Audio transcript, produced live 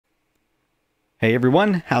Hey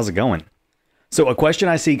everyone, how's it going? So a question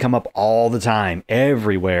I see come up all the time,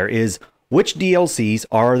 everywhere, is which DLCs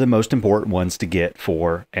are the most important ones to get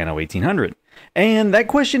for Anno 1800? And that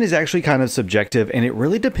question is actually kind of subjective, and it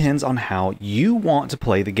really depends on how you want to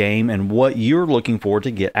play the game and what you're looking for to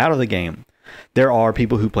get out of the game. There are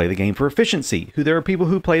people who play the game for efficiency, there are people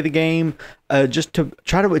who play the game just to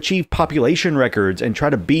try to achieve population records and try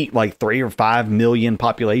to beat like 3 or 5 million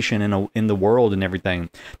population in the world and everything.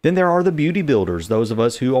 Then there are the beauty builders, those of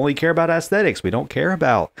us who only care about aesthetics. We don't care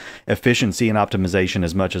about efficiency and optimization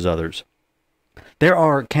as much as others. There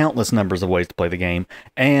are countless numbers of ways to play the game,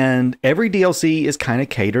 and every DLC is kind of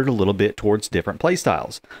catered a little bit towards different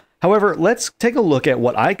playstyles. However, let's take a look at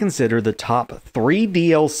what I consider the top 3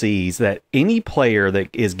 DLCs that any player that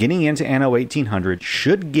is getting into Anno 1800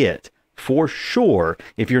 should get for sure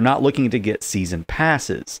if you're not looking to get season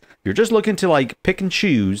passes. If you're just looking to like pick and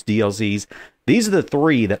choose DLCs, these are the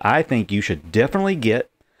 3 that I think you should definitely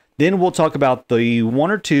get. Then we'll talk about the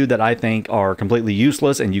 1 or 2 that I think are completely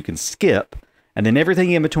useless and you can skip. And then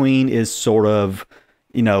everything in between is sort of,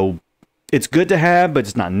 you know, it's good to have, but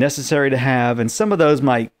it's not necessary to have. And some of those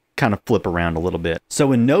might kind of flip around a little bit.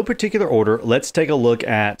 So in no particular order, let's take a look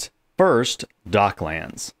at first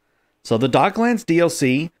Docklands. So the Docklands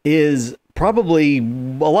DLC is probably, a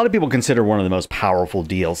lot of people consider one of the most powerful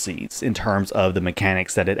DLCs in terms of the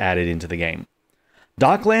mechanics that it added into the game.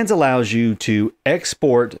 Docklands allows you to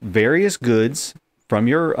export various goods from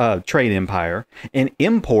your trade empire and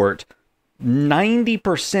import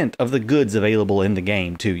 90% of the goods available in the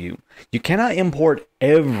game to you. You cannot import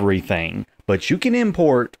everything, but you can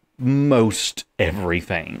import most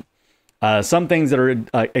everything. Some things that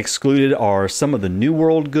are excluded are some of the New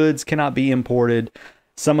World goods cannot be imported.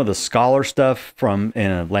 Some of the scholar stuff from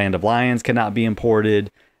Land of Lions cannot be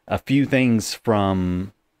imported. A few things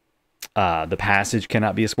from the passage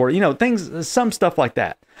cannot be exported. You know, things, some stuff like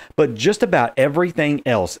that. But just about everything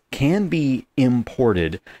else can be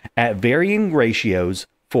imported at varying ratios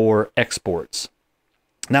for exports.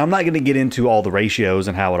 Now, I'm not going to get into all the ratios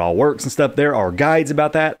and how it all works and stuff. There are guides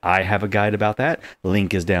about that. I have a guide about that.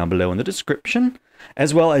 Link is down below in the description,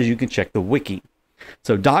 as well as you can check the wiki.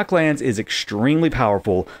 So Docklands is extremely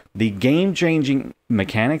powerful. The game-changing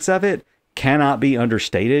mechanics of it cannot be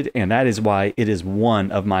understated, and that is why it is one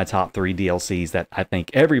of my top 3 DLCs that I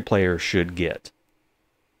think every player should get.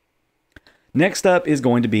 Next up is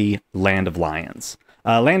going to be Land of Lions.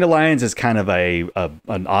 Land of Lions is kind of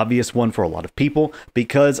an obvious one for a lot of people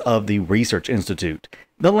because of the Research Institute.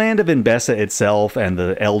 The land of Embessa itself and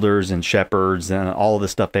the elders and shepherds and all of the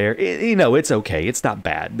stuff there, you know, it's okay. It's not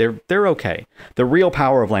bad. They're okay. The real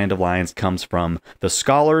power of Land of Lions comes from the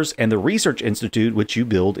scholars and the Research Institute, which you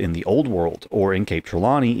build in the Old World or in Cape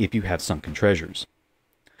Trelawney if you have sunken treasures.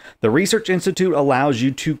 The Research Institute allows you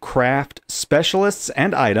to craft specialists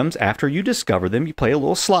and items after you discover them. You play a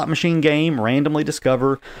little slot machine game, randomly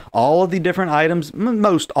discover all of the different items,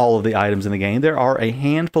 most all of the items in the game. There are a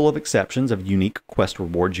handful of exceptions of unique quest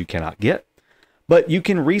rewards you cannot get, but you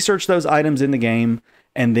can research those items in the game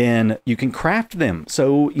and then you can craft them.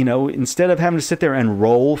 So, you know, instead of having to sit there and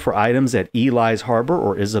roll for items at Eli's Harbor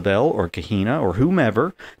or Isabel or Kahina or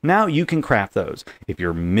whomever, now you can craft those. If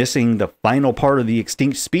you're missing the final part of the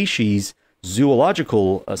extinct species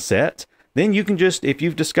zoological set, then you can just, if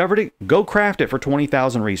you've discovered it, go craft it for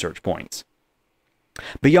 20,000 research points.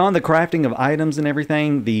 Beyond the crafting of items and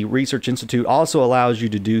everything, the Research Institute also allows you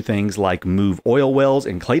to do things like move oil wells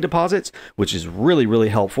and clay deposits, which is really, really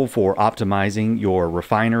helpful for optimizing your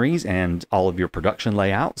refineries and all of your production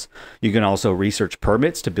layouts. You can also research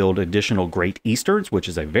permits to build additional Great Easterns, which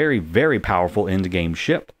is a very, very powerful end-game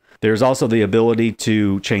ship. There's also the ability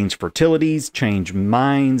to change fertilities, change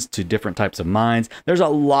mines to different types of mines. There's a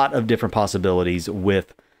lot of different possibilities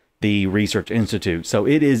with the Research Institute. So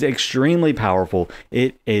it is extremely powerful.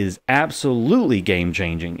 It is absolutely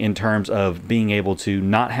game-changing in terms of being able to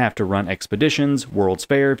not have to run expeditions, World's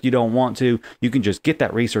Fair if you don't want to. You can just get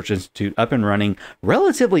that Research Institute up and running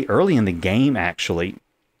relatively early in the game, actually.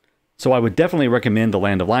 So I would definitely recommend the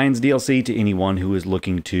Land of Lions DLC to anyone who is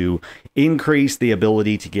looking to increase the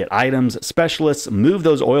ability to get items, specialists, move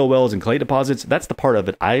those oil wells and clay deposits. That's the part of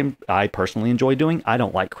it I personally enjoy doing. I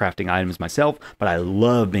don't like crafting items myself, but I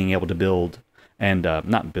love being able to build and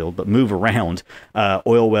not build, but move around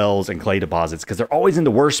oil wells and clay deposits because they're always in the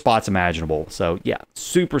worst spots imaginable. So yeah,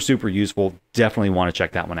 super, super useful. Definitely want to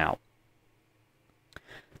check that one out.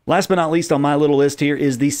 Last but not least on my little list here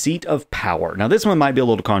is the Seat of Power. Now, this one might be a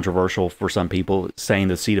little controversial for some people, saying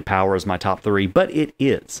the Seat of Power is my top 3, but it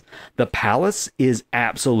is. The Palace is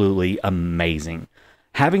absolutely amazing.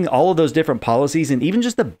 Having all of those different policies and even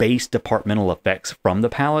just the base departmental effects from the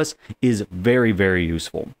palace is very, very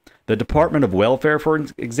useful. The Department of Welfare, for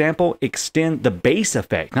example, extend the base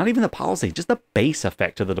effect, not even the policy, just the base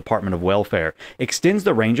effect of the Department of Welfare, extends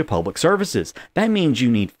the range of public services. That means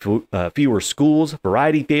you need fewer schools,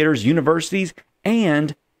 variety theaters, universities,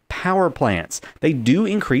 and power plants. They do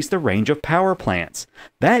increase the range of power plants.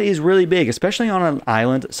 That is really big, especially on an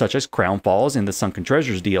island such as Crown Falls in the Sunken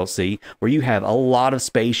Treasures DLC, where you have a lot of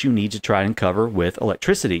space you need to try and cover with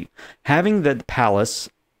electricity. Having the palace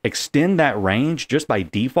extend that range just by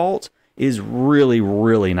default is really,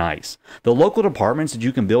 really nice. The local departments that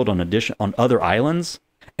you can build on other islands,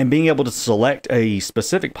 and being able to select a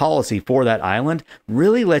specific policy for that island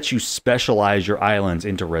really lets you specialize your islands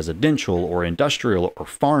into residential or industrial or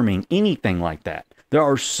farming, anything like that. There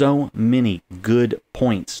are so many good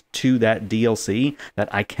points to that DLC that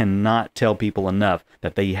I cannot tell people enough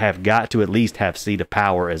that they have got to at least have Seat of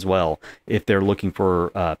Power as well if they're looking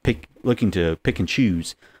to pick and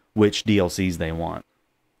choose which DLCs they want.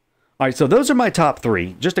 All right, so those are my top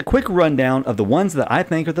 3. Just a quick rundown of the ones that I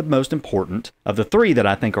think are the most important, of the 3 that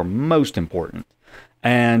I think are most important,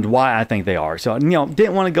 and why I think they are. So,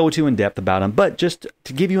 didn't want to go too in depth about them, but just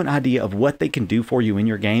to give you an idea of what they can do for you in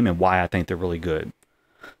your game and why I think they're really good.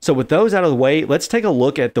 So with those out of the way, let's take a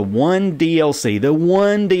look at the one DLC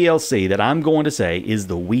that I'm going to say is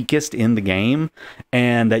the weakest in the game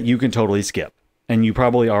and that you can totally skip. And you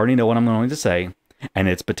probably already know what I'm going to say, and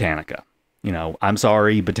it's Botanica. I'm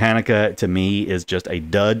sorry, Botanica to me is just a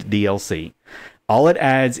dud DLC. All it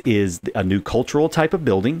adds is a new cultural type of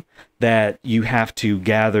building that you have to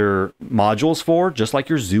gather modules for, just like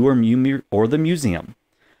your zoo or the museum.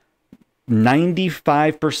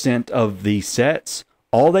 95% of the sets,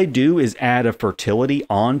 all they do is add a fertility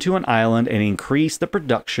onto an island and increase the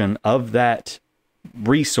production of that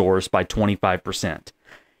resource by 25%.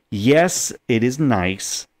 Yes, it is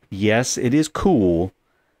nice. Yes, it is cool.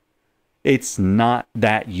 It's not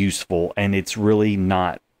that useful, and it's really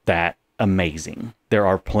not that amazing. There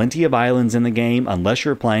are plenty of islands in the game, unless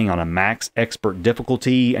you're playing on a max expert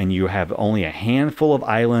difficulty and you have only a handful of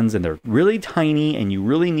islands and they're really tiny and you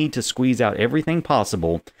really need to squeeze out everything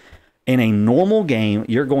possible. In a normal game,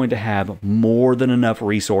 you're going to have more than enough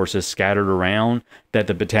resources scattered around that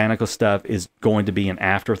the botanical stuff is going to be an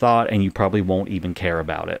afterthought and you probably won't even care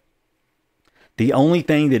about it. The only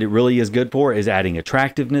thing that it really is good for is adding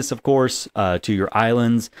attractiveness, of course, to your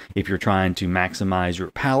islands. If you're trying to maximize your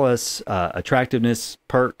palace, attractiveness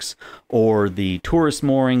perks, or the tourist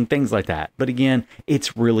mooring, things like that. But again,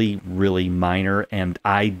 it's really, really minor, and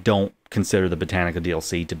I don't consider the Botanica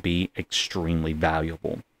DLC to be extremely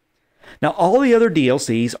valuable. Now, all the other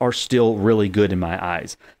DLCs are still really good in my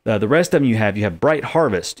eyes. The rest of them you have Bright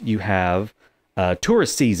Harvest, you have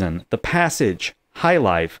Tourist Season, The Passage, High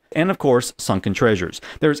Life, and of course, Sunken Treasures.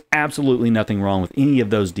 There's absolutely nothing wrong with any of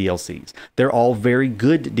those DLCs. They're all very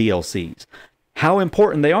good DLCs. How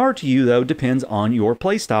important they are to you, though, depends on your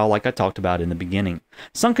playstyle, like I talked about in the beginning.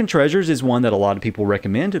 Sunken Treasures is one that a lot of people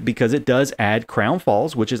recommend because it does add Crown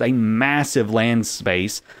Falls, which is a massive land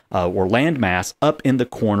space or landmass up in the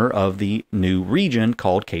corner of the new region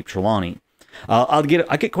called Cape Trelawney. I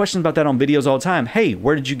get questions about that on videos all the time. Hey,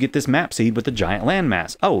 where did you get this map seed with the giant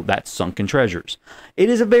landmass? Oh, that's Sunken Treasures. It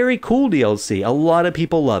is a very cool DLC. A lot of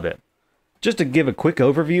people love it. Just to give a quick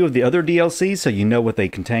overview of the other DLCs so you know what they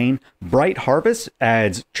contain, Bright Harvest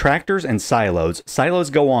adds tractors and silos. Silos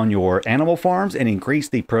go on your animal farms and increase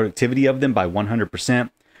the productivity of them by 100%.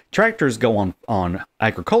 Tractors go on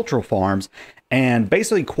agricultural farms and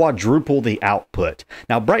basically quadruple the output.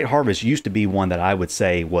 Now, Bright Harvest used to be one that I would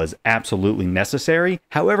say was absolutely necessary.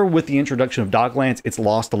 However, with the introduction of Docklands, it's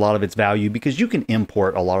lost a lot of its value because you can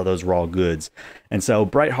import a lot of those raw goods. And so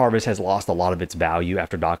Bright Harvest has lost a lot of its value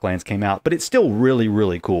after Docklands came out, but it's still really,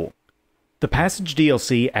 really cool. The Passage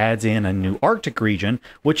DLC adds in a new Arctic region,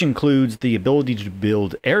 which includes the ability to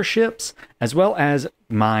build airships, as well as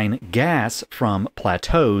mine gas from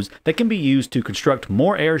plateaus that can be used to construct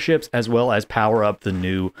more airships, as well as power up the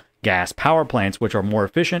new gas power plants, which are more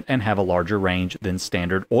efficient and have a larger range than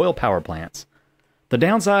standard oil power plants. The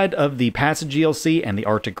downside of the Passage DLC and the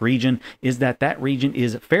Arctic region is that that region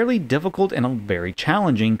is fairly difficult and very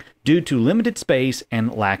challenging due to limited space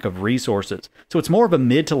and lack of resources. So it's more of a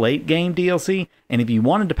mid to late game DLC, and if you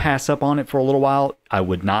wanted to pass up on it for a little while, I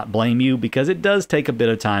would not blame you because it does take a bit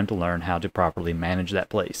of time to learn how to properly manage that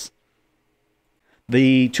place.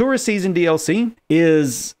 The Tourist Season DLC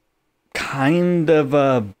is kind of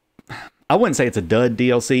a I wouldn't say it's a dud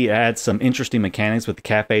DLC. It adds some interesting mechanics with the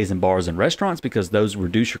cafes and bars and restaurants because those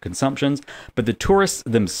reduce your consumptions. But the tourists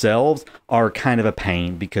themselves are kind of a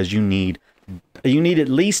pain because you need You need at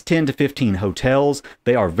least 10 to 15 hotels.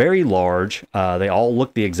 They are very large. They all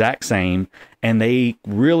look the exact same, and they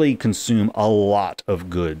really consume a lot of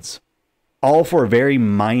goods. All for a very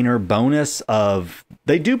minor bonus of,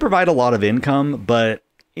 they do provide a lot of income, but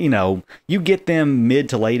you know, you get them mid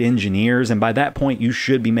to late engineers, and by that point you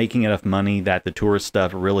should be making enough money that the tourist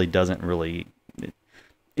stuff really doesn't really,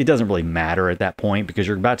 it doesn't really matter at that point, because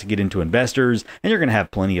you're about to get into investors and you're going to have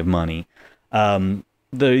plenty of money.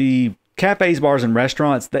 The cafes, bars, and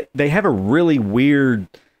restaurants, they have a really weird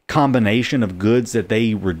combination of goods that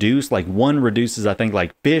they reduce. Like one reduces, I think,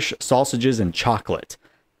 like fish, sausages, and chocolate.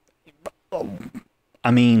 I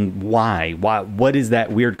mean, why? What is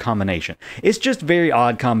that weird combination? It's just very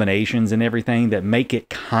odd combinations and everything that make it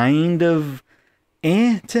kind of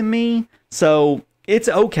to me. So it's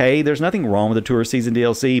okay. There's nothing wrong with the tourist season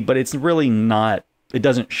DLC, but it's really not, it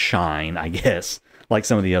doesn't shine, I guess, like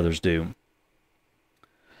some of the others do.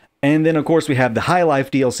 And then, of course, we have the High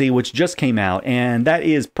Life DLC, which just came out, and that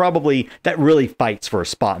is probably, that really fights for a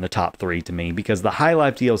spot in the top 3 to me, because the High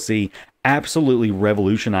Life DLC absolutely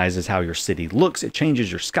revolutionizes how your city looks. It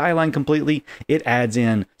changes your skyline completely. It adds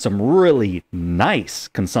in some really nice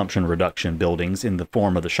consumption reduction buildings in the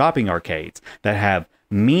form of the shopping arcades that have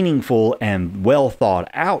meaningful and well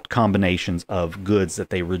thought out combinations of goods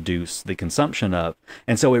that they reduce the consumption of.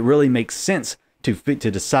 And so it really makes sense to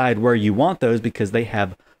decide where you want those, because they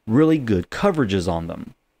have really good coverages on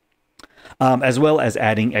them. As well as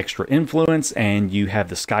adding extra influence, and you have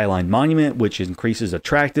the Skyline Monument, which increases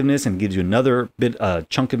attractiveness and gives you another bit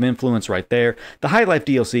chunk of influence right there. The High Life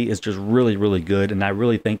DLC is just really, really good, and I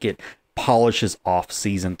really think it polishes off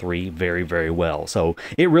Season 3 very, very well. So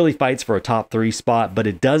it really fights for a top 3 spot, but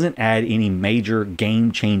it doesn't add any major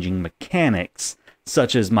game-changing mechanics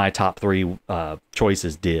such as my top 3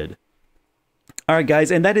 choices did. All right,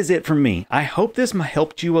 guys, and that is it from me. I hope this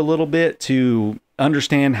helped you a little bit to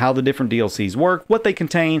understand how the different DLCs work, what they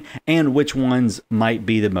contain, and which ones might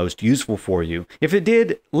be the most useful for you. If it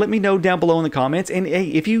did, let me know down below in the comments. And hey,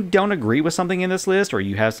 if you don't agree with something in this list, or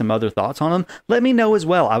you have some other thoughts on them, let me know as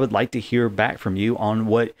well. I would like to hear back from you on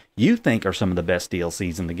what you think are some of the best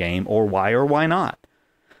DLCs in the game, or why not.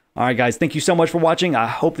 All right, guys, thank you so much for watching. I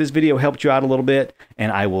hope this video helped you out a little bit,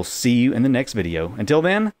 and I will see you in the next video. Until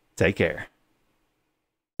then, take care.